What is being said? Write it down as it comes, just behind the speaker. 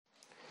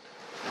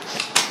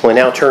We'll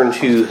now turn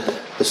to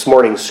this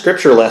morning's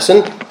scripture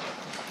lesson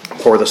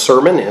for the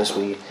sermon as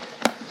we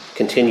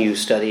continue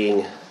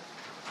studying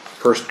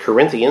 1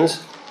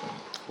 Corinthians.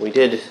 We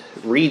did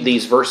read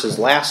these verses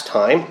last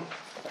time.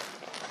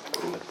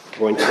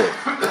 We're going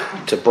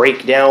to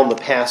break down the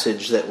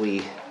passage that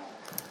we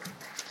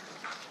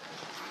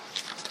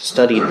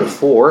studied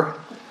before.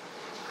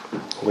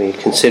 We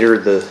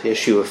considered the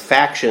issue of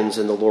factions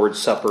in the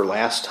Lord's Supper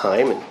last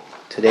time, and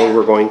today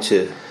we're going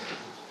to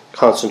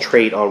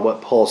concentrate on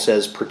what Paul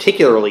says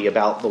particularly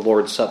about the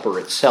Lord's Supper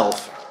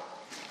itself.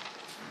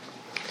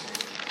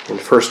 In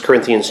 1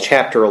 Corinthians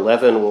chapter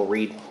 11, we'll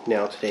read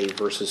now today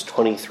verses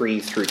 23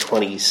 through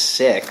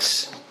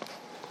 26.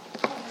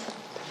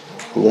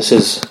 And this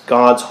is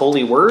God's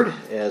holy word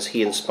as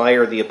he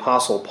inspired the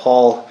Apostle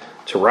Paul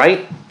to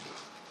write.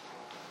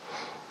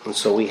 And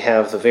so we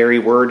have the very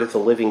word of the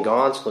living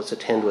God, so let's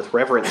attend with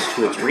reverence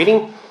to its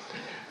reading.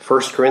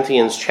 1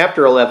 Corinthians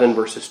chapter 11,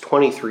 verses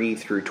 23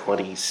 through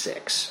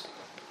 26.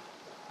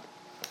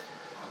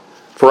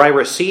 For I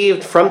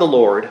received from the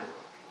Lord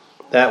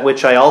that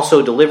which I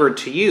also delivered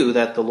to you,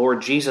 that the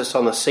Lord Jesus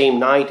on the same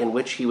night in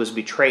which he was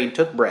betrayed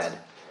took bread.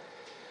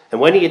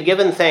 And when he had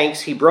given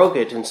thanks, he broke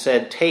it and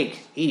said,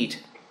 "Take,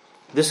 eat.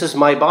 This is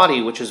my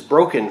body which is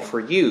broken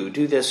for you.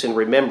 Do this in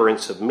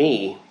remembrance of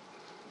me."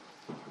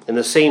 In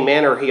the same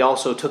manner he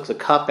also took the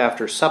cup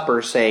after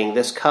supper, saying,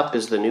 "This cup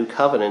is the new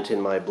covenant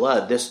in my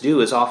blood. This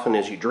do as often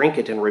as you drink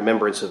it in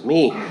remembrance of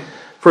me.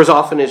 For as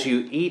often as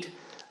you eat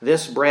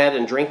this bread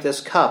and drink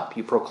this cup,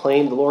 you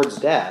proclaim the Lord's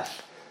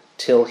death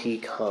till he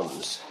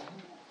comes."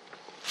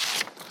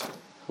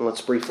 And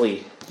let's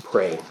briefly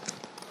pray.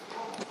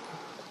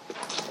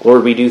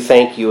 Lord, we do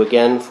thank you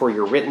again for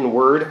your written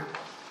word.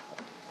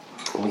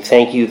 We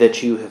thank you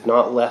that you have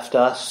not left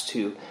us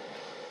to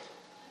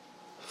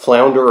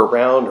flounder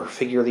around or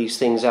figure these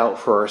things out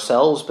for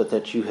ourselves, but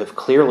that you have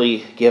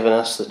clearly given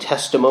us the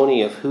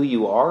testimony of who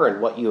you are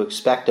and what you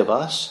expect of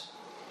us.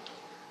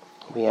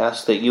 We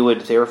ask that you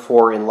would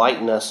therefore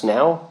enlighten us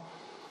now,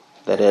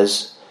 that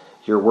as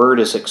your word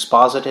is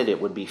exposited,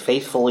 it would be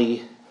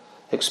faithfully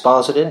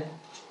exposited,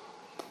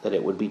 that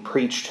it would be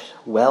preached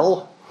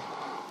well,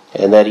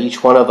 and that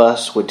each one of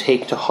us would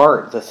take to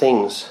heart the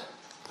things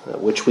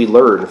which we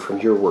learn from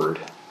your word.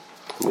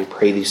 And we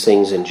pray these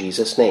things in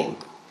Jesus' name.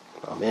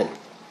 Amen.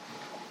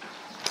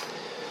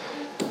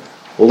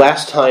 Well,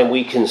 last time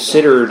we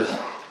considered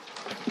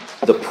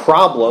the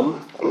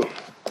problem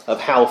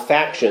of how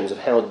factions, of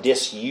how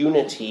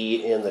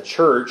disunity in the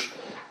church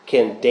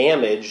can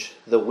damage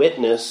the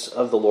witness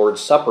of the Lord's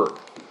Supper.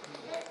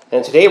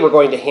 And today we're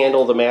going to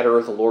handle the matter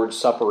of the Lord's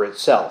Supper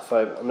itself.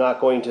 I'm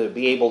not going to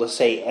be able to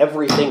say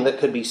everything that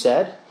could be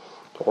said,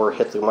 or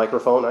hit the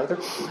microphone either.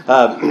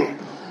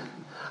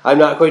 I'm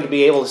not going to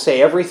be able to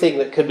say everything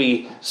that could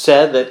be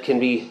said that can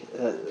be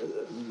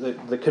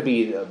that could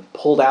be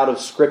pulled out of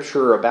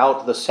Scripture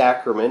about the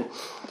sacrament.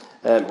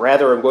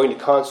 Rather, I'm going to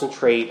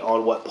concentrate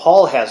on what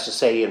Paul has to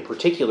say in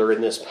particular in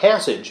this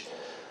passage,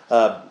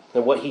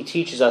 and what he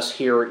teaches us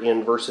here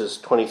in verses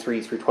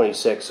 23 through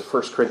 26 of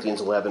 1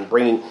 Corinthians 11,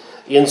 bringing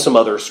in some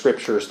other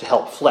scriptures to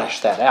help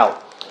flesh that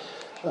out.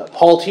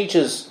 Paul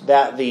teaches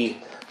that the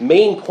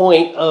main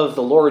point of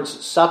the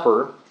Lord's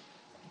Supper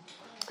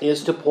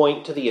is to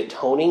point to the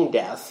atoning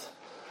death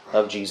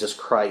of Jesus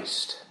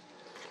Christ.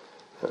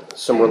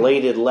 Some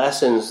related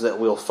lessons that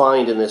we'll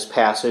find in this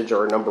passage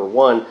are, number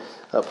one,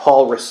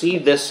 Paul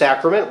received this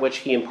sacrament, which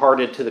he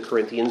imparted to the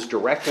Corinthians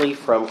directly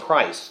from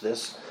Christ.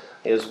 This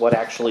is what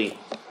actually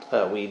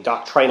we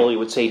doctrinally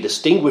would say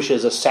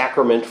distinguishes a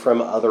sacrament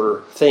from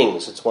other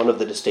things. It's one of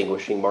the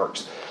distinguishing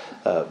marks.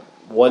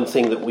 One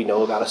thing that we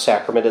know about a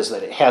sacrament is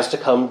that it has to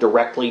come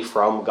directly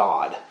from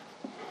God,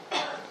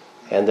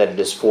 and that it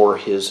is for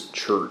his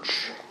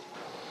church.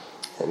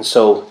 And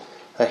so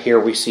here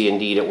we see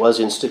indeed it was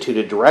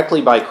instituted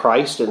directly by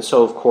Christ, and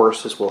so of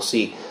course, as we'll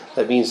see,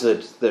 that means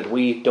that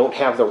we don't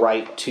have the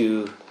right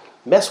to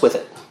mess with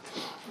it.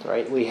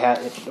 Right? We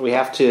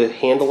have to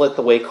handle it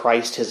the way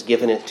Christ has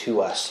given it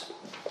to us.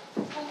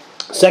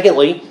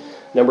 Secondly,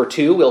 number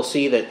two, we'll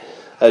see that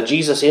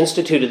Jesus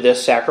instituted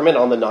this sacrament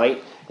on the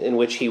night in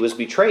which he was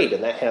betrayed,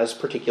 and that has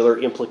particular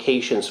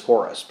implications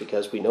for us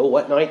because we know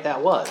what night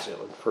that was.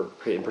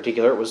 In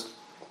particular, it was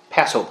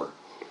Passover.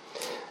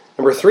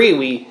 Number three,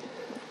 we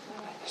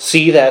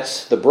see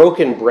that the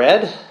broken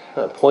bread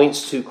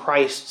points to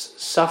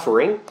Christ's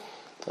suffering.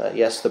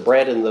 Yes, the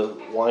bread and the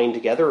wine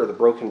together, or the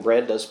broken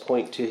bread, does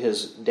point to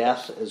his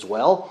death as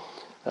well.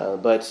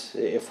 But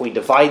if we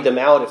divide them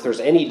out, if there's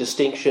any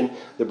distinction,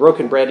 the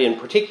broken bread in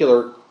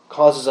particular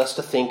causes us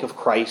to think of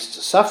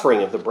Christ's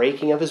suffering, of the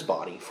breaking of his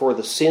body for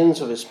the sins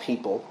of his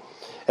people.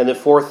 And the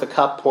fourth, the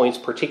cup, points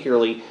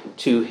particularly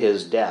to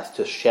his death,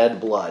 to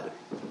shed blood.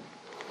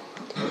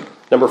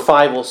 Number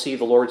five, we'll see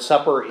the Lord's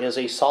Supper is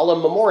a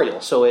solemn memorial,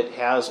 so it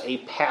has a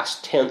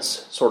past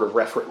tense sort of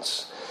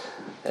reference.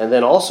 And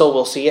then also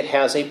we'll see it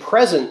has a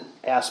present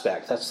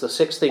aspect. That's the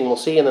sixth thing we'll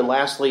see. And then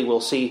lastly, we'll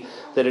see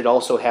that it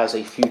also has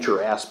a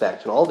future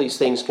aspect. And all these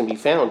things can be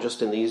found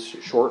just in these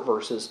short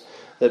verses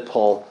that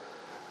Paul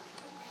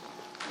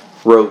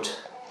wrote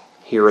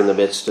here in the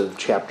midst of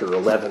chapter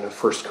 11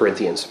 of 1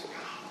 Corinthians.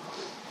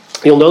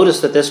 You'll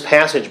notice that this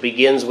passage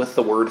begins with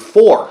the word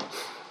for,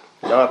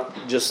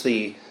 not just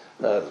the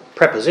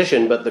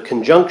preposition, but the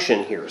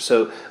conjunction here.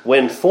 So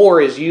when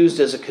for is used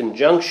as a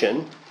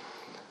conjunction,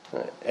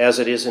 as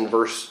it is in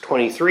verse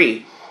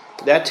 23,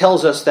 that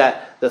tells us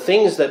that the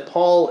things that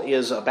Paul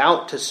is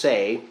about to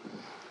say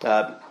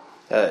are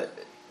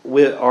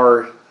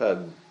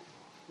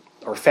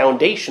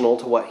foundational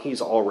to what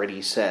he's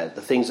already said.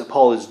 The things that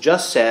Paul has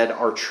just said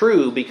are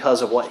true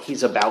because of what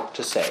he's about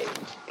to say,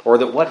 or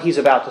that what he's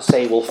about to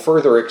say will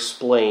further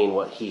explain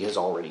what he has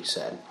already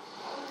said.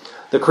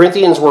 The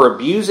Corinthians were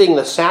abusing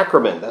the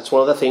sacrament. That's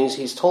one of the things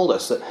he's told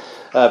us,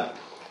 that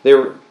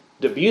they're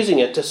abusing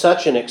it to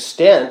such an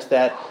extent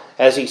that,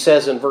 as he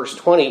says in verse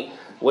 20,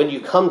 when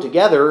you come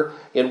together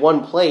in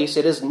one place,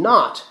 it is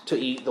not to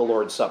eat the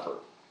Lord's Supper.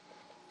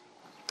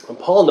 And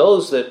Paul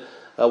knows that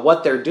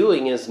what they're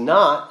doing is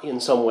not, in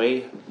some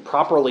way,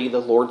 properly the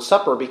Lord's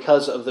Supper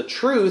because of the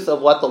truth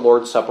of what the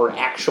Lord's Supper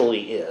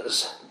actually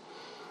is.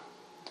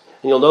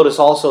 And you'll notice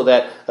also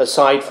that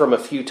aside from a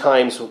few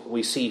times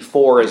we see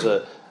for as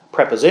a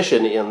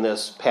preposition in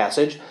this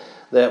passage,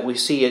 that we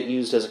see it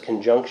used as a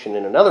conjunction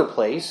in another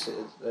place.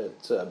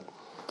 It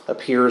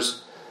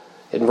appears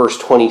in verse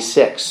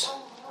 26.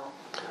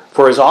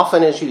 For as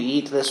often as you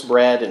eat this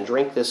bread and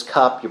drink this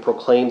cup, you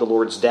proclaim the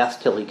Lord's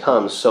death till he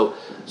comes. So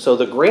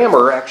the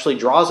grammar actually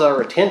draws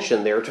our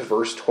attention there to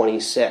verse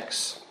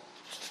 26.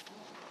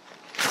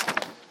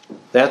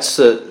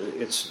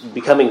 It's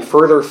becoming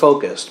further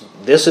focused.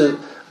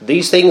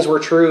 These things were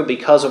true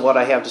because of what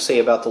I have to say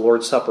about the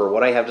Lord's Supper.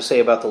 What I have to say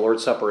about the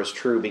Lord's Supper is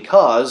true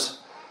because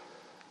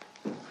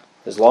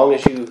as long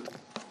as you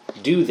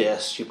do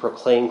this, you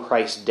proclaim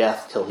Christ's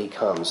death till he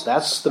comes.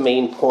 That's the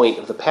main point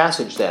of the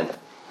passage then.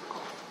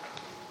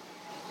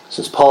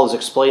 Since Paul is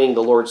explaining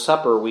the Lord's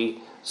Supper, we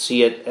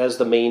see it as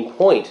the main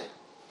point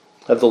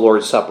of the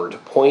Lord's Supper, to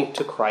point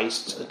to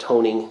Christ's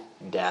atoning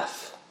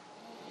death.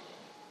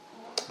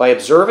 By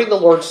observing the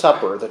Lord's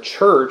Supper, the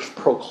church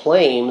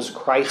proclaims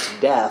Christ's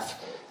death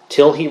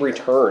till he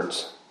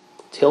returns,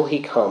 till he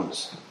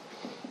comes.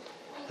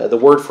 The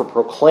word for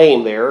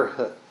proclaim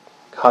there,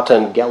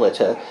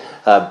 katangelita,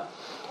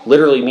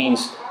 literally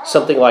means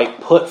something like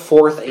put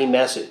forth a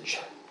message.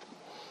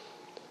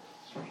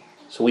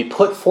 So we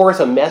put forth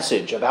a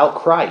message about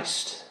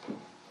Christ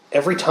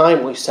every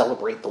time we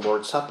celebrate the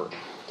Lord's Supper.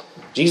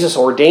 Jesus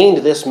ordained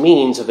this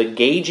means of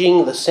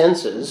engaging the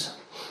senses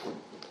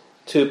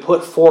to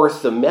put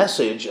forth the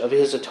message of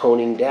his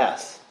atoning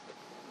death.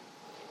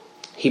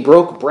 He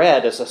broke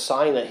bread as a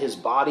sign that his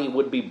body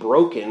would be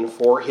broken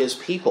for his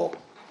people.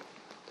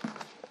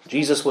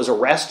 Jesus was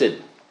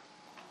arrested,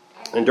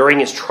 and during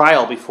his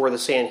trial before the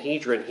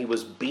Sanhedrin, he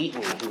was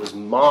beaten, he was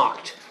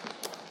mocked.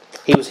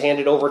 He was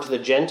handed over to the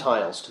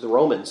Gentiles, to the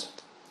Romans,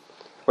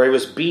 where he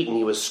was beaten,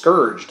 he was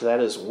scourged, that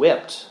is,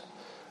 whipped,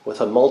 with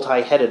a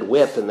multi-headed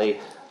whip, and they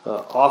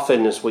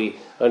often, as we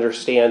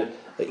understand,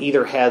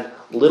 either had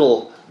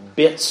little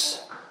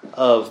bits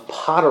of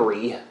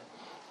pottery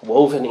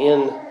woven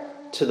in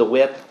to the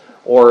whip,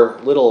 or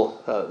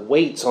little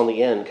weights on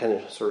the end, kind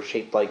of sort of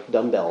shaped like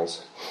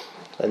dumbbells.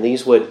 And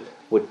these would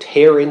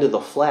tear into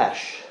the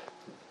flesh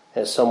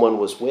as someone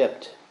was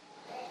whipped.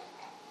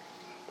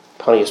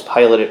 Pontius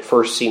Pilate at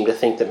first seemed to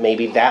think that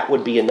maybe that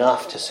would be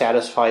enough to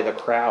satisfy the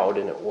crowd,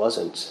 and it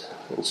wasn't.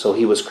 And so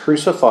he was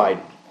crucified.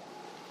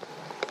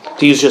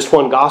 To use just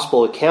one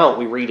gospel account,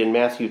 we read in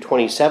Matthew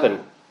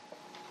 27,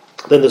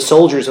 then the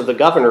soldiers of the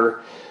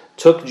governor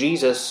took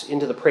Jesus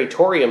into the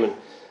praetorium and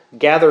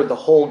gathered the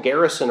whole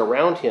garrison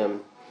around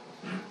him,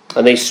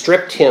 and they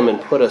stripped him and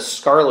put a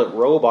scarlet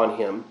robe on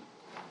him.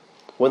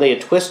 When they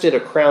had twisted a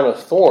crown of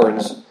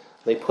thorns,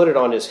 they put it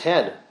on his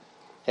head,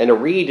 and a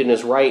reed in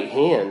his right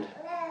hand.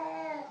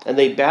 And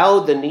they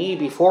bowed the knee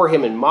before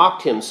him and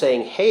mocked him,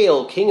 saying,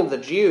 Hail, King of the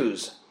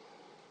Jews!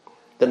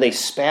 Then they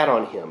spat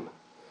on him,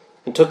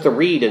 and took the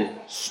reed and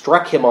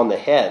struck him on the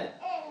head.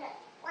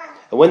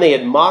 And when they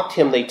had mocked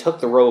him, they took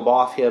the robe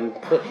off him,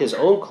 put his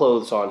own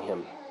clothes on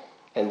him,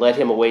 and led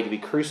him away to be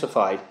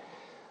crucified.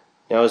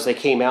 Now as they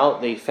came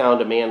out, they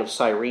found a man of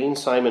Cyrene,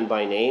 Simon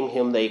by name.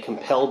 Him they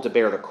compelled to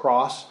bear his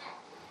cross.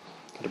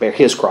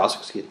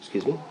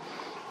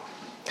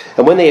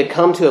 And when they had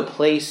come to a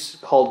place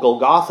called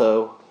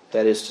Golgotha,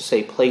 that is to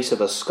say, place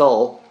of a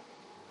skull,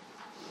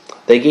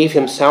 they gave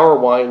him sour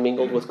wine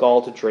mingled with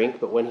gall to drink,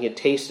 but when he had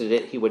tasted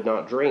it, he would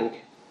not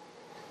drink.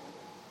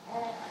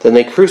 Then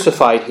they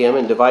crucified him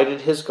and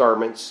divided his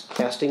garments,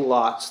 casting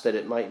lots that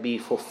it might be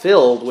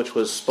fulfilled, which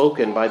was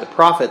spoken by the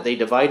prophet, they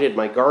divided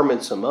my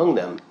garments among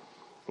them,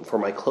 and for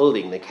my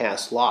clothing they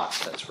cast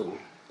lots. That's from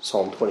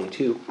Psalm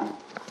 22.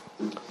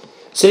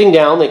 Sitting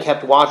down, they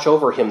kept watch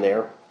over him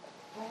there,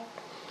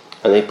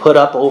 and they put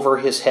up over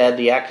his head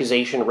the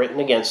accusation written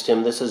against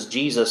him, this is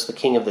Jesus, the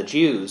King of the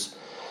Jews.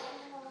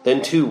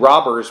 Then 2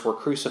 robbers were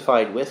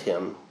crucified with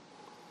him,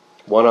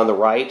 one on the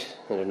right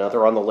and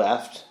another on the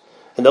left.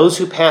 And those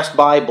who passed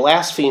by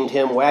blasphemed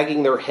him,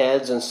 wagging their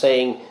heads and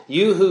saying,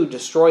 You who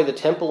destroy the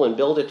temple and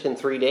build it in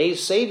 3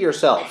 days, save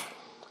yourself.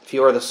 If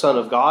you are the Son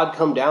of God,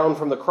 come down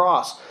from the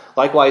cross.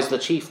 Likewise, the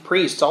chief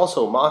priests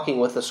also, mocking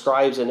with the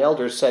scribes and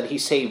elders, said, He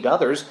saved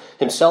others,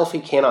 himself he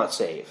cannot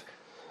save.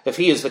 If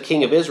he is the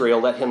King of Israel,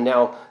 let him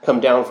now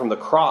come down from the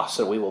cross,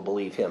 and we will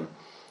believe him.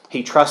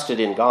 He trusted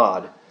in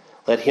God.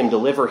 Let him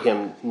deliver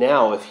him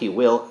now if he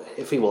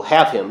will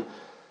have him.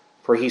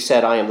 For he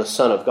said, I am the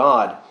Son of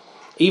God.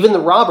 Even the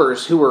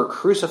robbers who were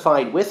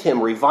crucified with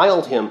him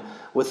reviled him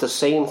with the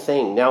same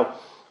thing. Now,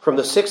 from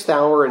the 6th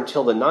hour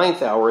until the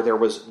 9th hour, there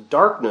was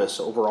darkness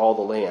over all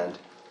the land.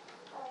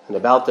 And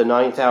about the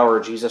 9th hour,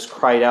 Jesus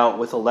cried out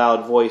with a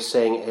loud voice,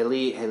 saying,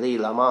 Eli,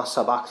 Eli, lama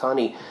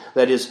sabachthani.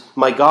 That is,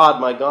 my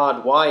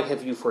God, why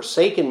have you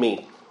forsaken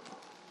me?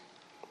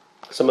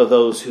 Some of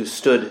those who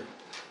stood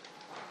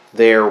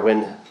there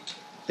when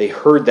they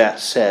heard that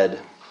said,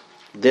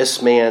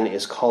 This man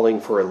is calling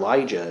for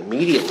Elijah.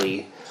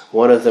 Immediately,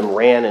 one of them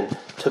ran and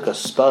took a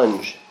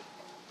sponge,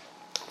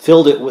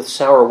 filled it with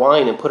sour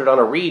wine, and put it on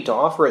a reed to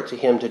offer it to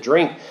him to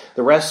drink.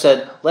 The rest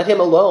said, Let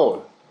him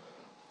alone.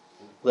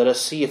 Let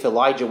us see if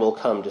Elijah will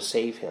come to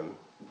save him.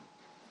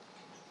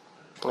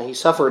 And he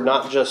suffered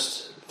not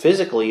just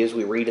physically, as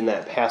we read in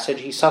that passage,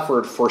 he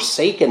suffered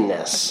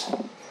forsakenness.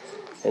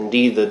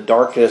 Indeed, the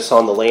darkness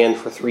on the land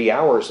for 3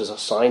 hours is a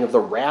sign of the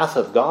wrath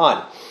of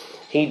God.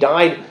 He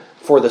died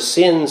for the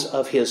sins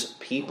of his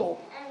people.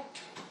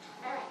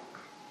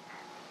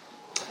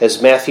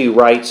 As Matthew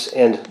writes,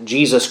 and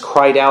Jesus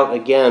cried out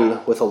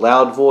again with a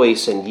loud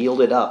voice and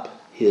yielded up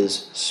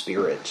his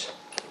spirit.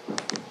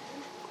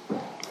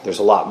 There's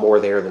a lot more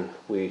there than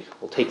we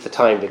will take the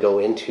time to go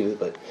into,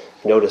 but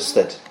notice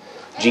that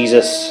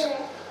Jesus,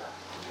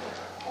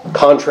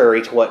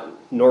 contrary to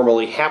what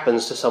normally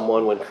happens to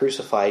someone when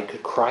crucified,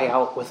 could cry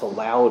out with a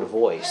loud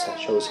voice. That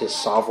shows his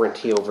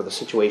sovereignty over the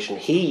situation.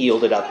 He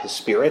yielded up his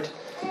spirit.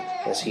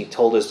 As he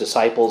told his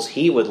disciples,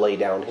 he would lay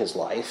down his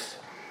life.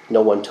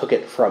 No one took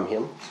it from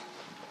him.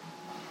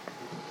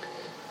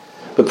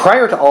 But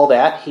prior to all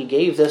that, he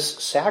gave this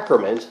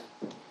sacrament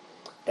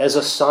as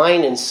a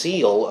sign and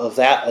seal of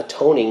that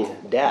atoning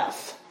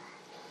death.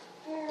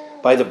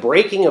 By the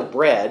breaking of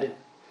bread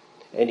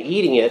and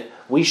eating it,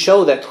 we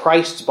show that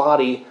Christ's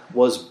body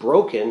was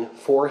broken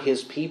for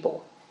his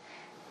people.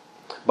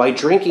 By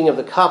drinking of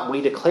the cup,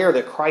 we declare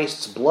that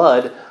Christ's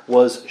blood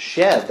was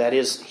shed. That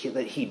is,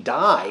 that he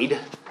died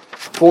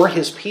for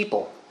his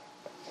people.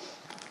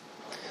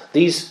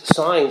 These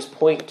signs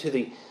point to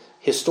the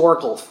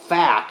historical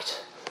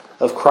fact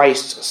of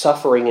Christ's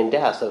suffering and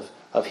death,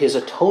 of his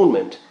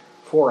atonement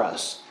for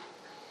us.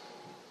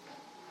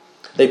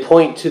 They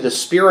point to the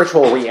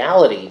spiritual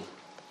reality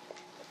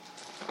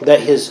that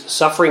his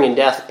suffering and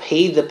death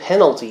paid the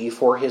penalty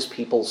for his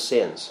people's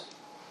sins.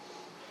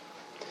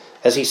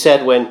 As he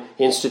said when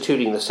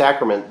instituting the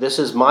sacrament, This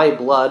is my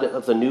blood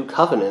of the new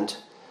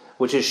covenant,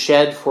 which is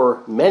shed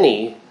for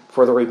many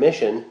for the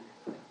remission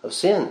of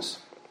sins.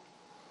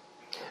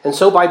 And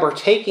so by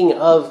partaking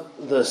of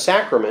the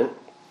sacrament,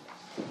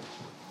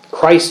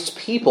 Christ's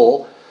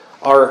people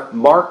are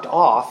marked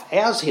off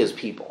as his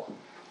people.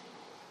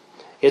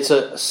 It's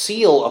a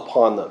seal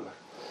upon them,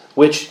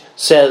 which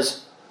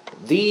says,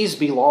 These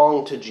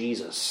belong to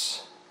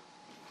Jesus.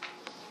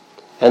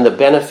 And the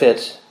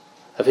benefit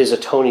of his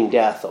atoning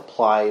death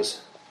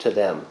applies to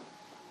them.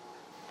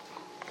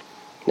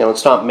 Now,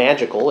 it's not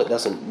magical. It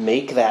doesn't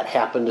make that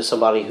happen to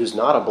somebody who's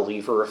not a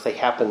believer if they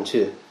happen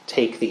to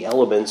take the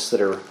elements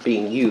that are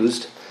being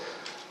used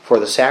for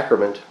the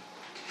sacrament.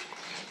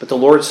 But the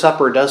Lord's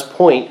Supper does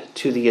point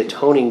to the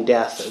atoning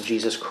death of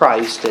Jesus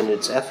Christ, and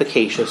it's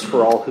efficacious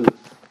for all who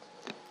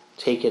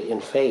take it in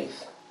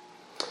faith.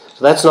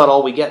 So that's not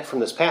all we get from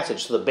this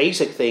passage. So the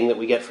basic thing that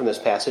we get from this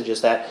passage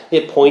is that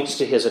it points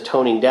to his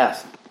atoning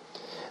death.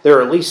 There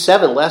are at least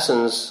 7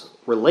 lessons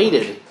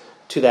related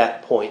to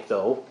that point,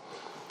 though,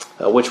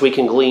 which we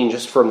can glean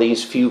just from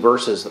these few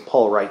verses that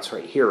Paul writes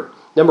right here.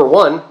 Number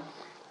 1,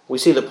 we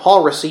see that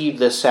Paul received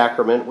this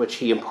sacrament, which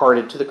he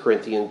imparted to the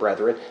Corinthian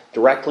brethren,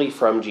 directly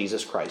from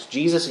Jesus Christ.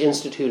 Jesus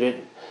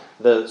instituted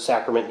the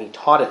sacrament and he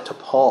taught it to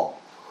Paul.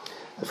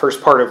 The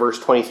first part of verse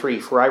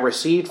 23, For I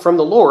received from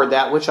the Lord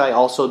that which I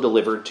also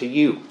delivered to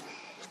you.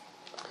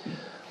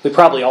 We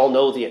probably all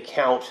know the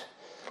account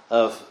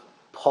of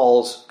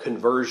Paul's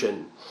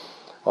conversion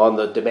on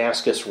the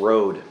Damascus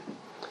road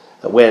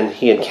when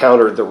he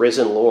encountered the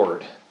risen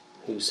Lord,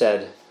 who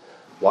said,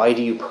 Why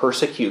do you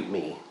persecute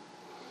me?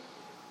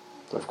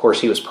 Of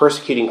course, he was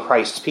persecuting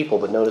Christ's people,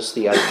 but notice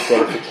the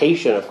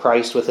identification of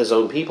Christ with his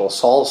own people.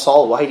 Saul,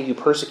 Saul, why do you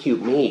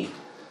persecute me?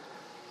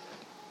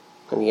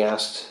 And he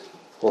asked,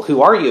 Well,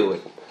 who are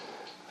you?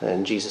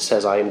 And Jesus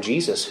says, I am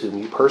Jesus, whom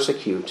you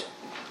persecute.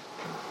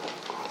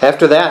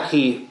 After that,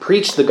 he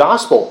preached the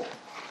gospel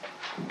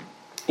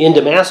in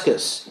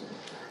Damascus,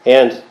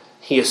 and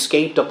he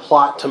escaped a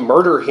plot to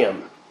murder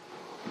him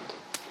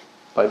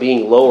by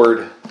being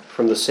lowered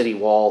from the city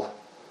wall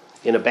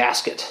in a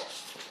basket.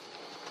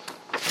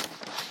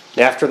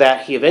 After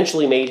that, he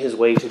eventually made his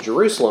way to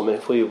Jerusalem. And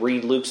if we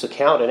read Luke's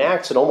account in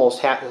Acts, it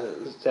almost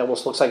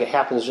looks like it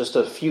happens just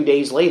a few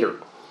days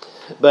later.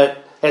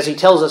 But as he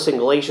tells us in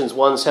Galatians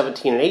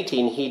 1:17 and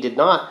 18, he did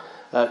not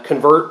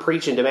convert,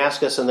 preach in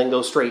Damascus, and then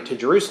go straight to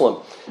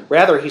Jerusalem.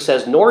 Rather, he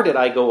says, nor did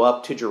I go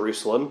up to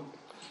Jerusalem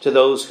to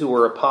those who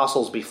were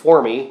apostles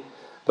before me,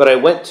 but I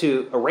went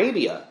to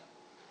Arabia.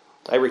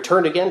 I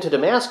returned again to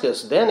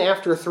Damascus. Then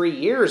after 3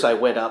 years I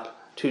went up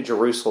to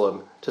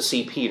Jerusalem to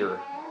see Peter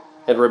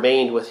and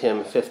remained with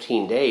him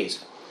 15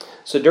 days.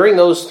 So during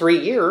those 3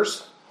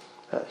 years,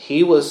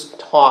 he was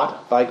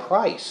taught by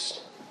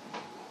Christ.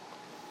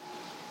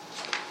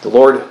 The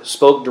Lord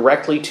spoke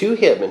directly to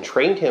him and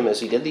trained him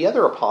as he did the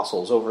other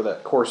apostles over the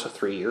course of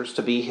 3 years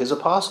to be his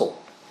apostle.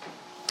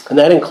 And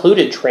that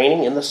included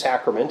training in the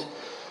sacrament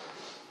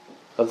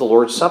of the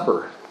Lord's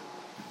Supper,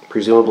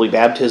 presumably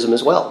baptism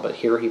as well. But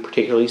here he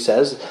particularly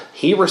says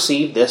he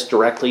received this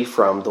directly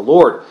from the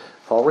Lord.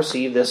 Paul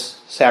received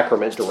this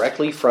sacrament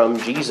directly from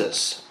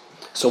Jesus.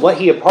 So what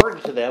he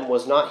imparted to them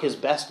was not his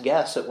best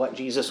guess at what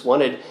Jesus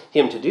wanted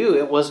him to do.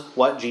 It was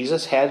what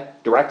Jesus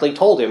had directly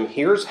told him.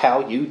 Here's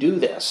how you do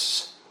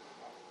this.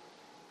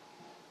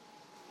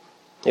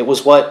 It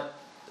was what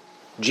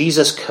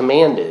Jesus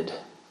commanded.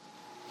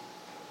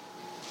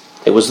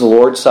 It was the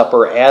Lord's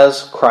Supper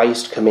as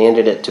Christ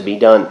commanded it to be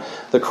done.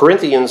 The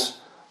Corinthians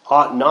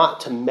ought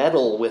not to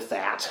meddle with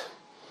that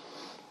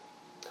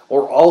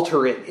or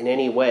alter it in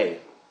any way.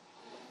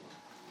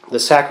 The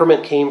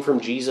sacrament came from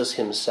Jesus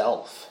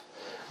himself.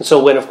 And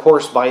so when, of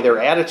course, by their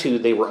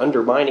attitude they were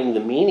undermining the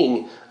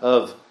meaning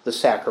of the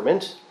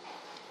sacrament,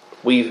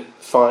 we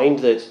find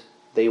that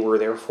they were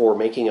therefore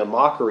making a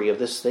mockery of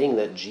this thing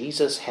that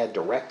Jesus had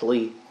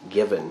directly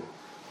given.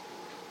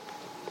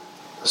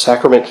 The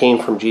sacrament came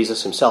from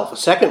Jesus himself. A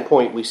second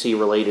point we see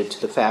related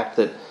to the fact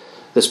that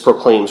this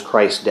proclaims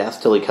Christ's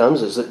death till he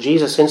comes is that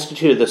Jesus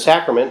instituted the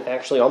sacrament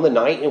actually on the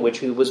night in which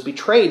he was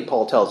betrayed,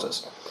 Paul tells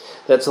us.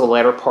 That's the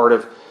latter part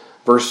of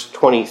verse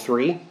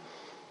 23.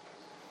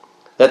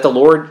 That the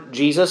Lord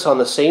Jesus, on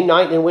the same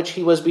night in which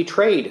he was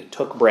betrayed,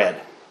 took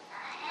bread.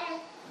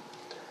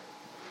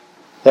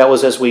 That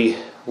was, as we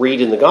read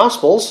in the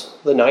Gospels,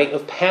 the night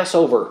of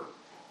Passover.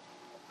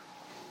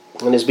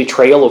 And his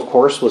betrayal, of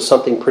course, was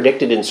something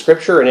predicted in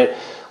Scripture, and it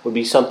would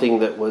be something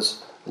that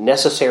was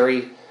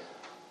necessary,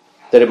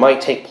 that it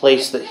might take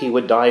place, that he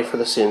would die for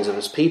the sins of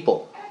his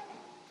people.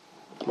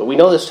 But we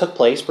know this took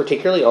place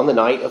particularly on the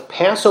night of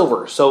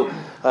Passover. So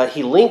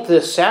he linked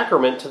this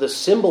sacrament to the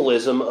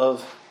symbolism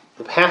of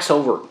the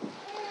Passover.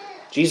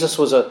 Jesus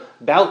was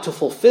about to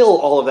fulfill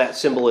all of that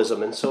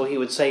symbolism, and so he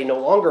would say, no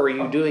longer are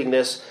you doing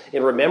this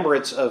in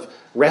remembrance of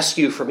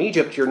rescue from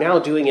Egypt, you're now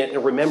doing it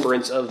in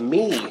remembrance of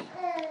me.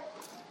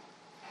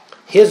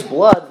 His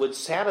blood would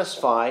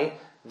satisfy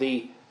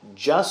the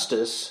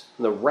justice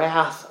and the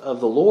wrath of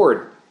the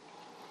Lord,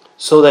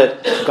 so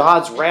that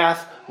God's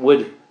wrath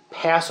would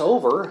pass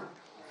over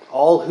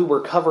all who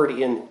were covered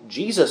in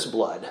Jesus'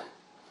 blood,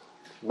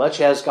 much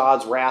as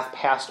God's wrath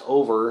passed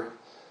over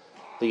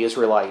the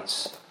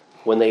Israelites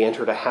when they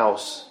entered a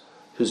house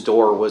whose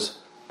door was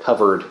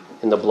covered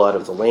in the blood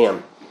of the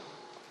Lamb.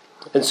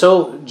 And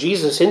so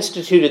Jesus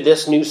instituted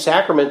this new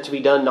sacrament to be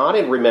done not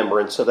in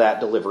remembrance of that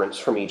deliverance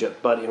from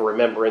Egypt, but in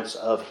remembrance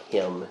of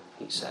him,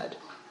 he said.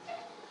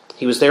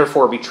 He was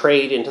therefore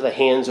betrayed into the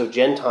hands of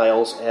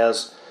Gentiles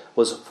as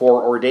was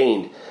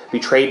foreordained,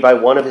 betrayed by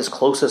one of his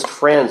closest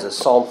friends, as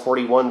Psalm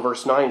 41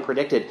 verse 9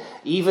 predicted.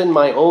 Even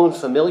my own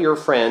familiar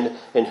friend,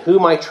 in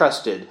whom I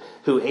trusted,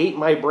 who ate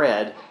my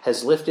bread,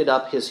 has lifted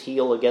up his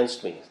heel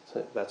against me.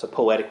 That's a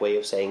poetic way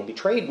of saying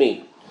betrayed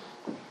me.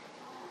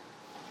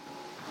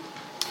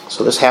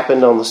 So this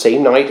happened on the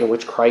same night in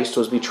which Christ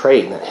was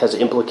betrayed, and that has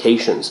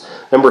implications.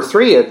 Number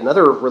 3,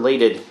 another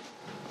related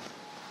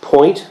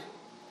point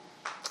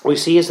we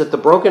see is that the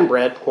broken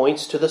bread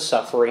points to the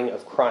suffering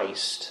of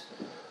Christ.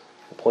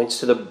 It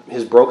points to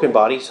his broken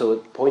body, so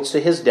it points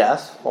to his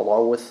death,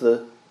 along with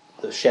the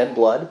shed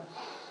blood.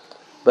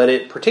 But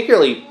it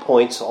particularly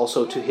points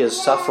also to his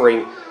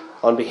suffering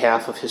on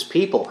behalf of his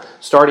people.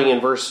 Starting in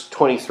verse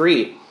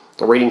 23,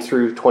 reading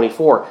through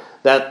 24,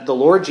 that the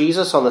Lord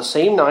Jesus, on the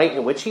same night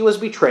in which he was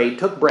betrayed,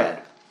 took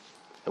bread.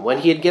 And when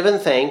he had given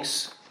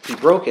thanks, he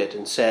broke it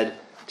and said,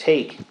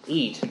 "Take,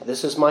 eat,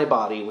 this is my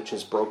body, which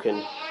is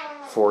broken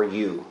for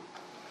you."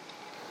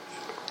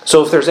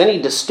 So if there's any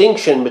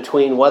distinction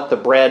between what the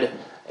bread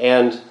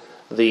and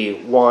the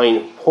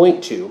wine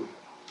point to,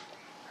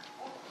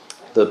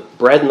 the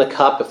bread and the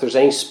cup, if there's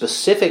any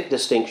specific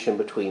distinction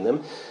between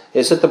them,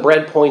 is that the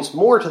bread points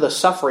more to the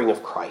suffering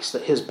of Christ,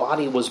 that his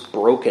body was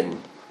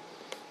broken.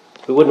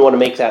 We wouldn't want to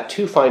make that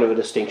too fine of a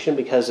distinction,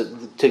 because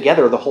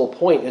together the whole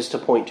point is to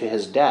point to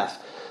his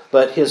death.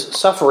 But his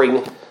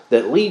suffering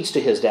that leads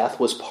to his death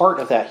was part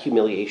of that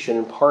humiliation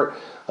and part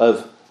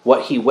of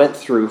what he went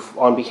through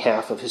on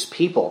behalf of his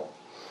people.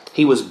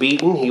 He was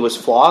beaten, he was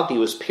flogged, he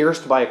was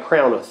pierced by a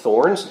crown of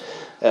thorns,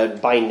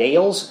 by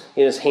nails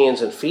in his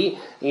hands and feet,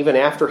 even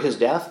after his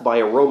death by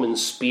a Roman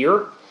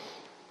spear.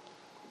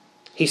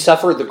 He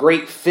suffered the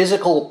great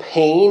physical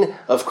pain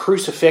of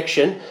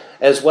crucifixion,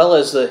 as well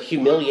as the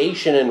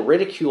humiliation and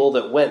ridicule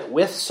that went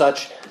with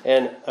such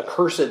an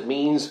accursed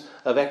means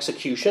of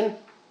execution.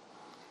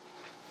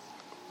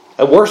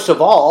 And worst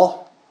of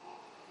all,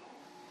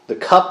 The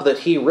cup that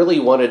he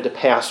really wanted to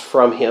pass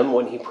from him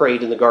when he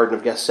prayed in the Garden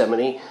of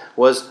Gethsemane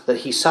was that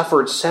he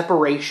suffered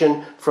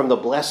separation from the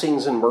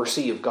blessings and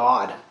mercy of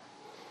God.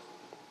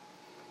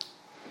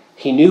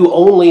 He knew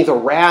only the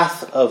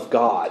wrath of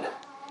God.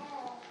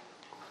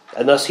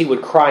 And thus he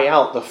would cry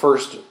out the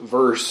first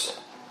verse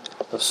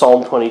of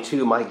Psalm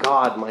 22, my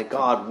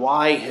God,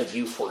 why have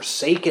you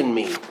forsaken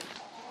me?"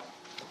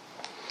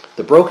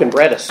 The broken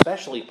bread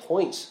especially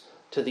points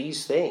to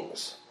these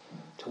things,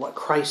 to what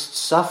Christ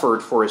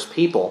suffered for his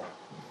people,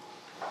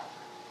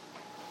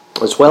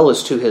 as well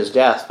as to his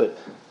death. But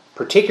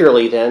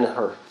particularly then,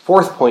 our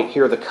fourth point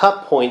here, the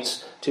cup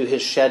points to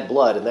his shed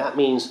blood, and that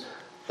means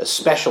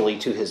especially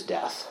to his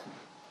death.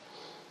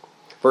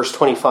 Verse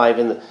 25,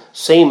 "In the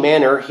same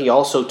manner he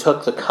also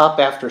took the cup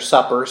after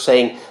supper,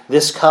 saying,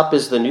 'This cup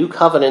is the new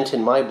covenant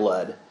in my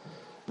blood.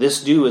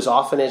 This do as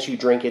often as you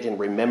drink it in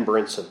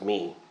remembrance of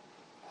me.'"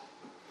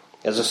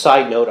 As a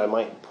side note, I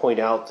might point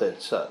out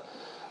that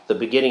the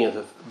beginning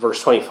of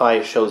verse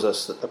 25 shows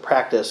us that the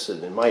practice,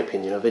 in my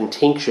opinion, of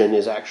intinction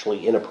is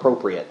actually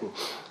inappropriate. And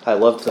I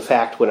loved the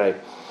fact when I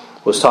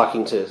was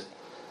talking to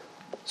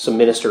some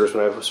ministers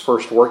when I was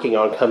first working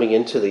on coming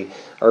into the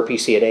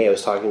RPCNA. I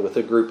was talking with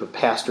a group of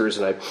pastors,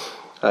 and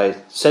I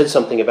said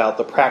something about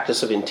the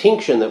practice of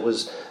intinction that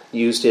was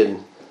used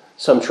in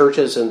some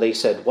churches, and they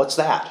said, "What's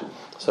that?"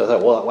 So I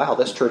thought, well, wow,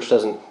 this church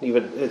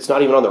it's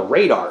not even on the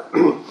radar.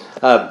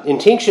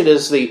 Intinction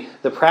is the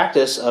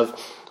practice of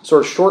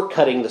sort of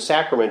shortcutting the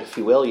sacrament, if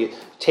you will. You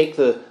take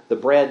the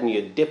bread and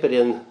you dip it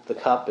in the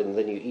cup, and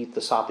then you eat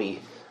the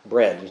soppy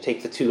bread. You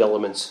take the two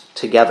elements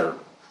together.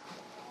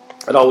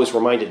 It always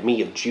reminded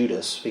me of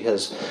Judas,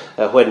 because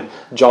when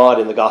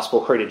John in the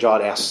Gospel according to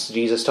John asks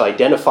Jesus to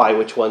identify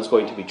which one's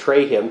going to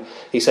betray him,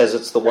 he says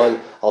it's the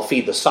one I'll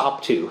feed the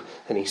sop to,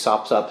 and he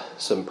sops up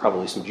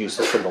probably some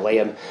juices from the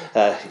lamb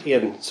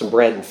in some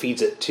bread and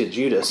feeds it to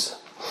Judas.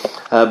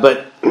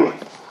 But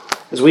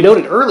as we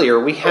noted earlier,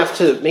 we have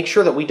to make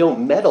sure that we don't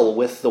meddle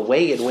with the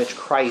way in which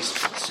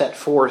Christ set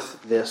forth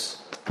this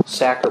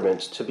sacrament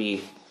to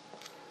be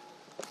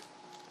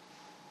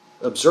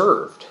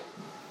observed.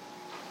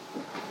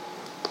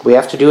 We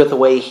have to do it the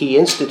way he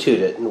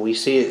instituted it, and we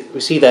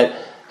see that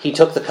he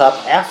took the cup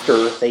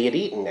after they had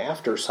eaten,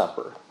 after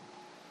supper,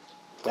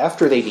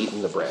 after they'd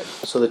eaten the bread.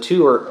 So the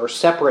two are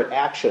separate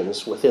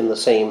actions within the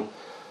same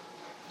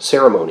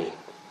ceremony.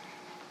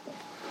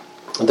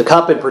 And the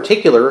cup in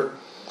particular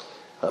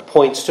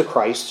points to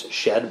Christ's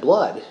shed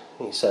blood.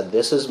 He said,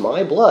 "This is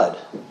my blood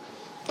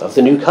of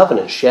the new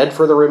covenant, shed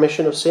for the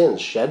remission of sins,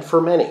 shed for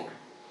many."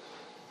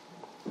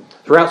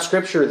 Throughout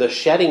Scripture, the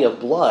shedding of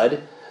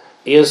blood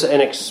is an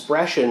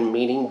expression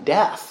meaning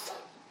death.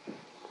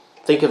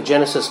 Think of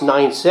Genesis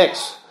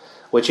 9:6,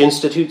 which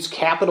institutes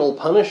capital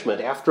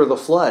punishment after the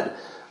flood,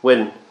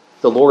 when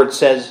the Lord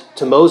says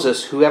to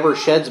Moses, "Whoever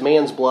sheds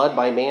man's blood,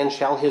 by man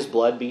shall his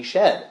blood be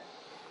shed."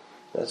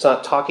 That's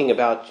not talking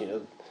about,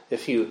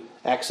 if you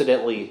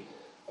accidentally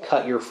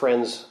cut your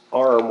friend's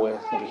arm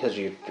because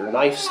your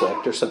knife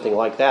slipped or something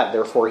like that,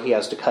 therefore he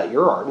has to cut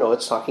your arm. No,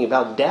 it's talking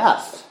about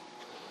death.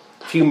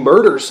 If you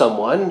murder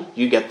someone,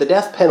 you get the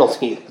death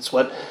penalty. That's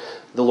what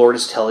the Lord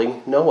is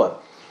telling Noah.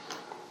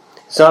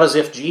 It's not as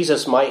if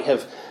Jesus might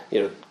have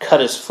cut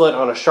his foot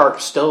on a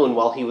sharp stone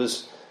while he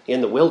was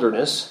in the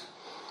wilderness,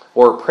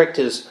 or pricked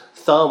his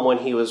thumb when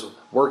he was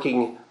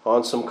working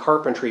on some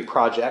carpentry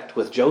project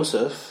with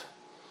Joseph,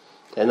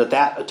 and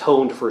that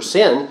atoned for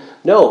sin.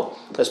 No,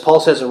 as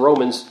Paul says in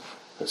Romans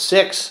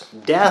 6,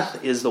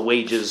 death is the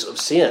wages of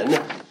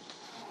sin.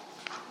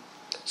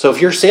 So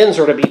if your sins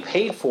are to be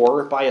paid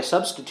for by a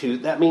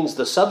substitute, that means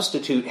the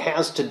substitute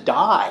has to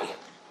die.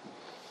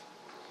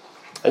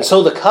 And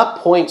so the cup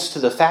points to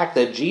the fact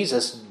that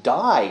Jesus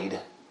died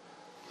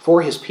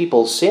for his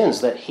people's sins,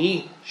 that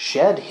he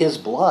shed his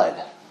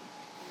blood.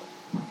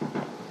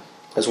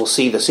 As we'll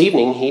see this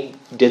evening, he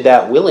did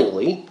that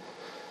willingly,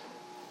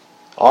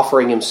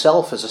 offering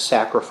himself as a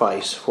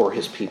sacrifice for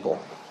his people.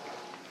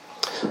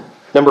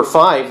 Number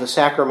 5, the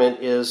sacrament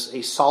is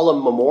a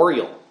solemn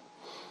memorial.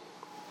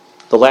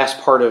 The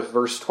last part of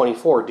verse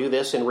 24, "Do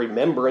this in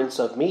remembrance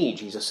of me,"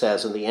 Jesus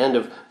says in the end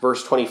of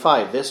verse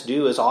 25. "This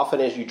do as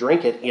often as you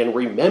drink it in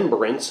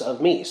remembrance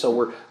of me." So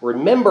we're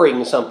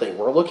remembering something.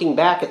 We're looking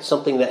back at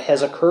something that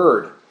has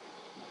occurred.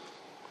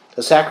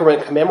 The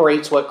sacrament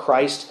commemorates what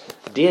Christ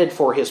did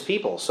for his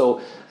people. So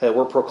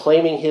we're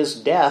proclaiming his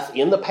death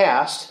in the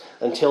past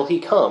until he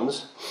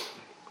comes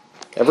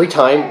every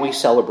time we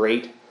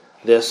celebrate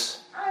this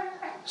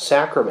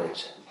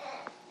sacrament.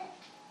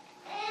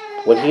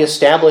 When he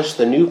established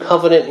the new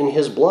covenant in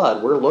his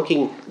blood, we're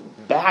looking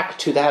back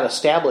to that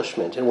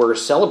establishment, and we're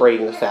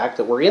celebrating the fact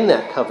that we're in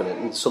that covenant.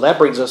 And so that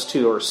brings us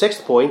to our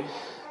 6th point.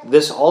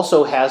 This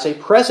also has a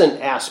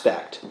present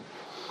aspect.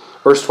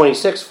 Verse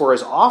 26, "For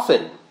as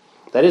often,"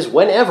 that is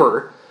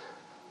whenever,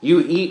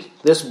 "you eat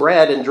this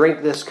bread and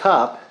drink this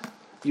cup,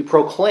 you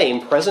proclaim,"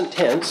 present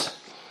tense,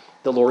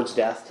 "the Lord's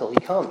death till he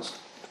comes."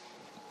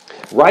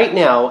 Right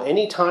now,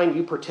 anytime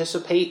you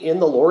participate in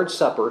the Lord's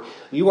Supper,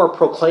 you are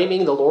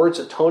proclaiming the Lord's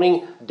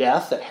atoning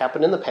death that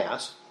happened in the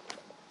past,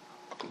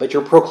 but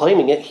you're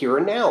proclaiming it here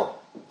and now.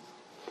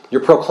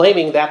 You're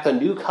proclaiming that the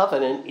new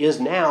covenant is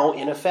now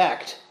in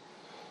effect.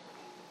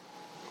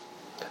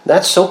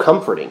 That's so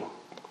comforting.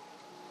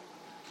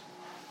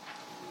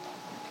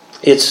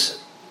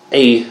 It's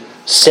a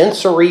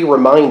sensory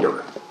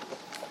reminder.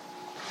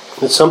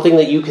 It's something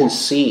that you can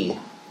see,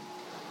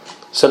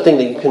 something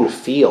that you can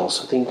feel,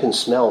 something you can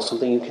smell,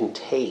 something you can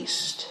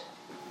taste.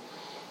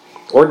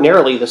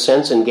 Ordinarily, the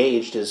sense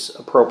engaged is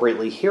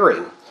appropriately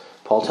hearing.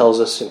 Paul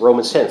tells us in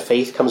Romans 10,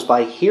 faith comes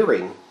by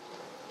hearing,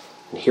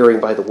 and hearing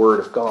by the word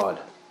of God.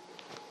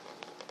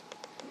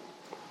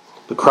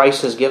 But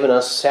Christ has given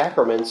us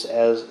sacraments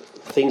as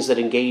things that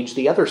engage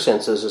the other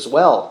senses as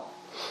well.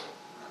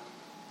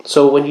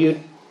 So when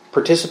you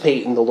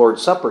participate in the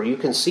Lord's Supper, you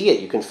can see it,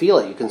 you can feel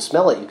it, you can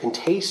smell it, you can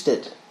taste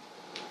it.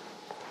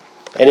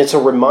 And it's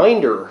a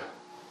reminder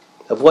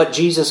of what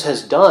Jesus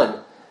has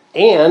done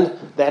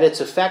and that its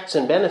effects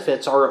and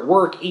benefits are at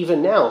work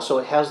even now. So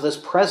it has this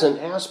present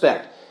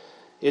aspect.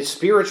 It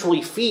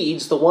spiritually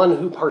feeds the one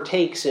who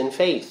partakes in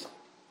faith.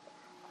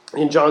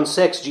 In John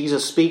 6,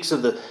 Jesus speaks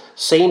of the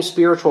same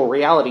spiritual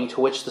reality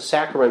to which the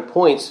sacrament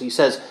points. He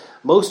says,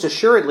 "Most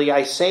assuredly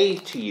I say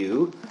to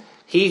you,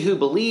 he who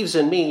believes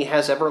in me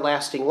has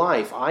everlasting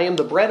life. I am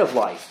the bread of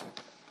life.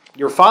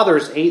 Your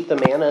fathers ate the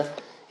manna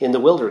in the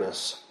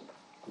wilderness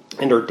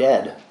and are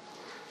dead.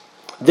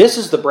 This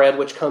is the bread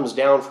which comes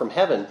down from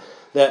heaven,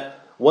 that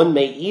one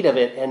may eat of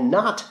it and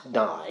not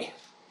die.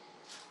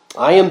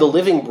 I am the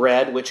living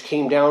bread which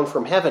came down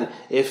from heaven.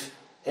 If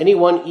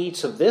anyone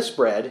eats of this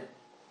bread,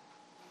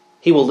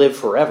 he will live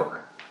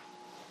forever.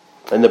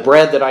 And the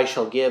bread that I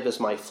shall give is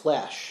my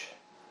flesh,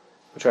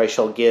 which I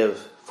shall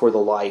give for the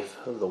life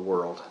of the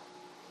world."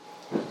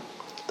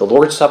 The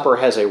Lord's Supper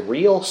has a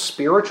real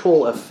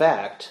spiritual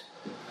effect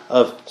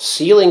of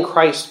sealing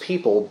Christ's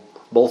people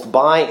both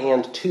by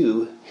and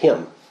to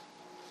Him.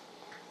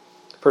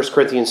 1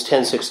 Corinthians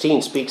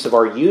 10:16 speaks of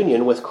our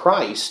union with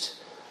Christ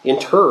in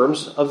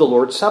terms of the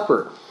Lord's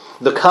Supper.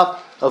 The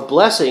cup of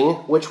blessing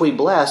which we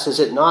bless, is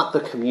it not the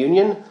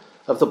communion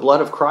of the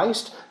blood of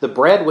Christ? The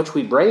bread which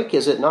we break,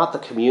 is it not the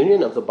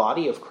communion of the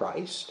body of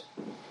Christ?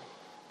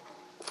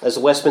 As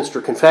the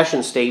Westminster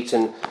Confession states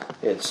in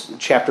its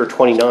chapter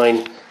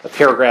 29,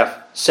 paragraph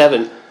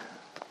 7,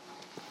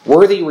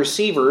 worthy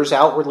receivers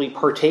outwardly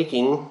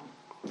partaking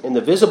in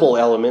the visible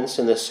elements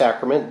in this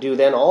sacrament do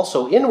then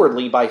also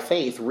inwardly by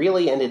faith,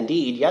 really and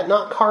indeed, yet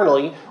not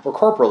carnally or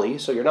corporally,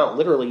 so you're not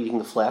literally eating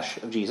the flesh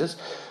of Jesus,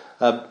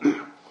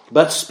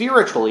 but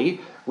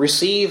spiritually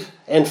receive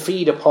and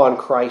feed upon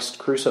Christ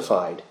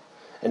crucified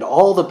and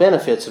all the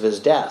benefits of his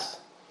death.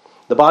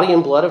 The body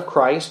and blood of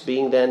Christ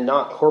being then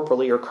not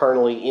corporally or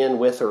carnally in,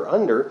 with, or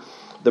under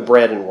the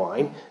bread and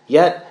wine,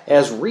 yet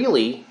as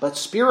really but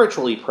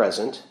spiritually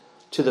present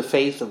to the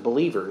faith of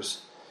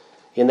believers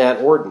in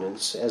that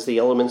ordinance, as the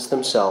elements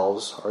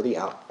themselves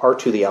are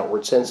to the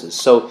outward senses.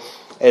 So,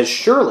 as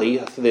surely,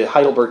 the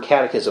Heidelberg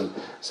Catechism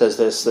says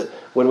this, that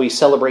when we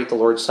celebrate the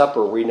Lord's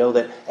Supper, we know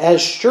that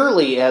as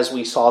surely as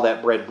we saw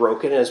that bread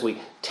broken, as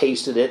we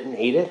tasted it and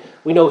ate it,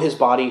 we know his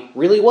body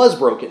really was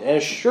broken.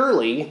 As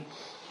surely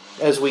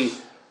as we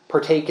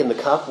partake in the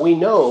cup, we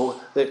know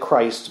that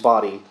Christ's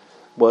body,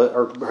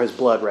 or his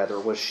blood rather,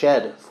 was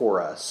shed for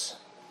us.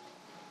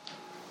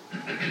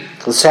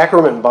 The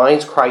sacrament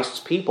binds Christ's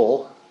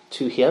people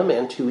to him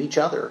and to each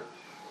other.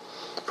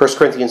 1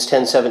 Corinthians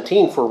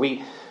 10:17, for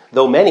we,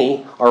 though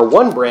many, are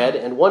one bread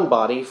and one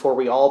body, for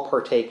we all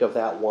partake of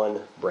that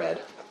one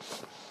bread.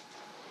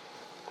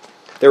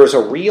 There is a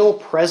real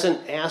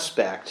present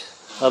aspect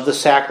of the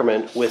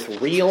sacrament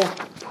with real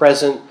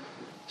present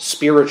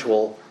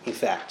spiritual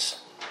effects.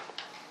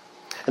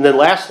 And then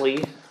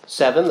lastly,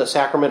 7, the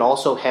sacrament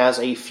also has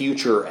a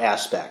future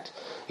aspect.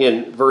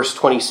 In verse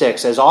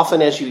 26, as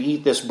often as you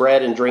eat this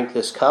bread and drink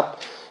this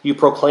cup, you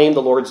proclaim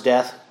the Lord's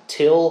death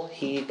till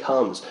he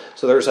comes.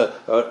 So there's a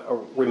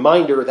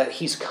reminder that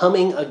he's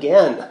coming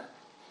again.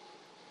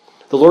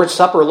 The Lord's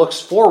Supper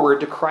looks forward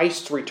to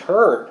Christ's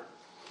return.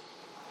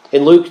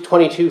 In Luke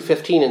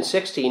 22:15 and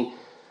 16,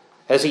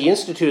 as he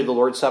instituted the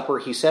Lord's Supper,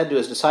 he said to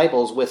his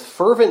disciples, with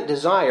fervent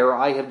desire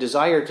I have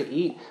desired to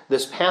eat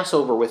this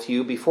Passover with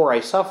you before I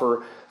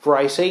suffer, for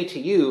I say to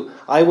you,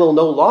 I will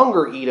no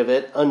longer eat of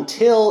it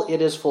until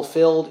it is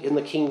fulfilled in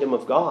the kingdom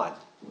of God.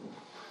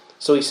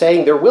 So he's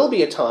saying there will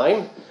be a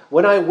time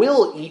when I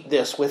will eat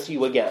this with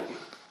you again.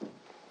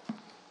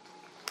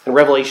 In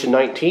Revelation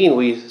 19,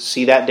 we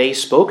see that day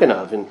spoken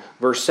of. In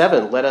verse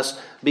 7, let us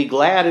be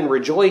glad and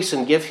rejoice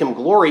and give him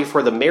glory,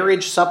 for the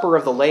marriage supper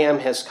of the Lamb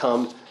has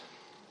come,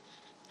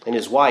 and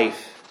his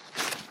wife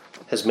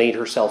has made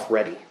herself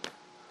ready.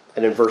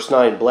 And in verse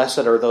 9, blessed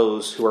are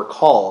those who are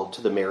called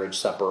to the marriage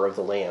supper of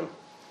the Lamb.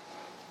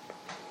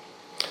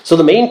 So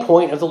the main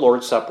point of the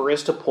Lord's Supper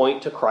is to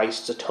point to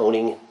Christ's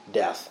atoning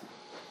death.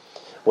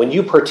 When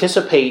you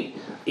participate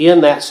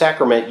in that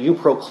sacrament, you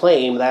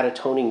proclaim that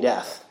atoning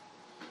death.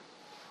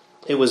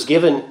 It was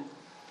given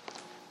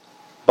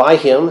by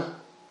him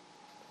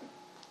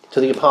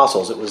to the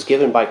apostles. It was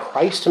given by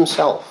Christ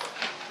himself.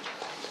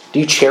 Do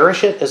you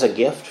cherish it as a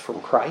gift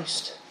from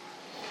Christ?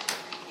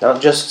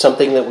 Not just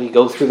something that we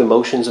go through the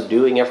motions of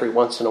doing every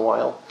once in a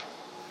while,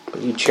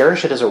 but you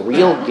cherish it as a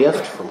real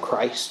gift from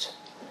Christ.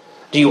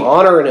 Do you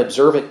honor and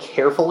observe it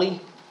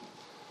carefully?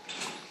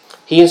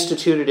 He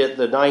instituted it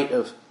the night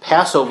of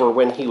Passover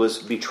when he was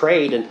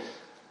betrayed and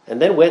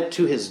then went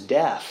to his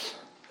death.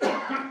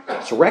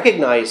 So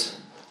recognize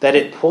that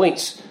it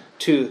points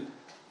to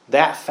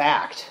that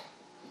fact,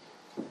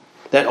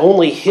 that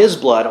only his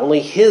blood,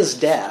 only his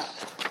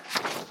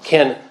death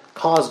can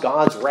cause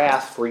God's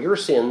wrath for your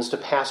sins to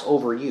pass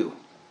over you.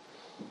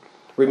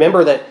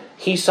 Remember that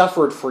he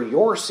suffered for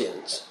your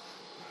sins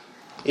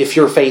if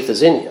your faith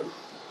is in him.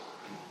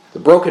 The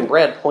broken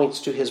bread points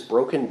to his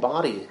broken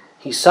body.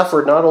 He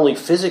suffered not only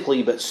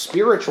physically but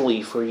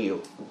spiritually for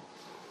you.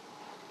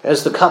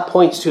 As the cup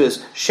points to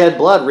his shed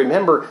blood,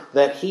 remember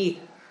that he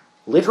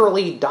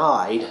literally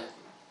died,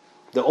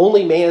 the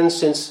only man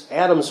since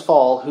Adam's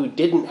fall who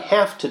didn't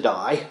have to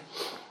die,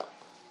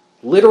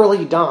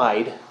 literally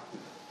died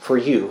for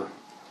you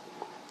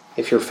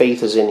if your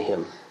faith is in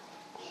him.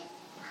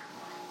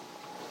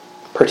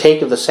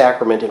 Partake of the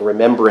sacrament in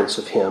remembrance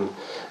of him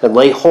and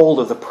lay hold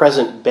of the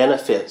present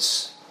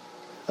benefits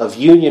of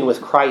union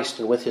with Christ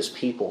and with his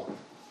people,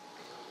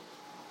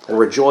 and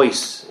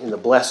rejoice in the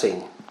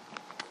blessing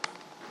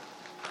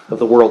of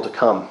the world to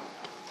come,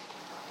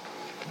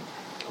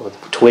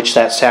 to which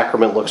that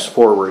sacrament looks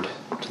forward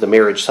to the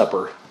marriage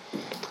supper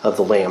of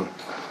the Lamb.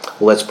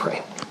 Let's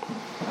pray.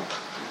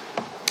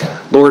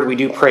 Lord, we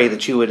do pray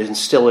that you would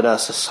instill in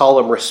us a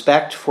solemn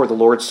respect for the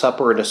Lord's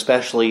Supper and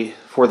especially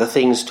for the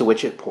things to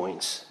which it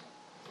points.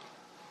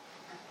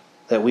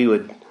 That we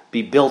would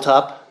be built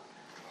up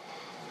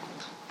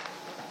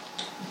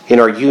in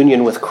our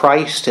union with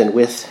Christ and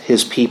with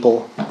his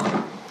people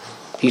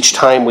each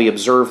time we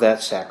observe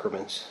that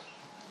sacrament.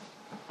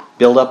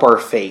 Build up our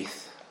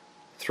faith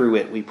through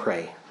it, we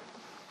pray.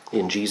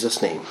 In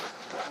Jesus' name,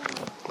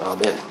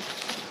 amen.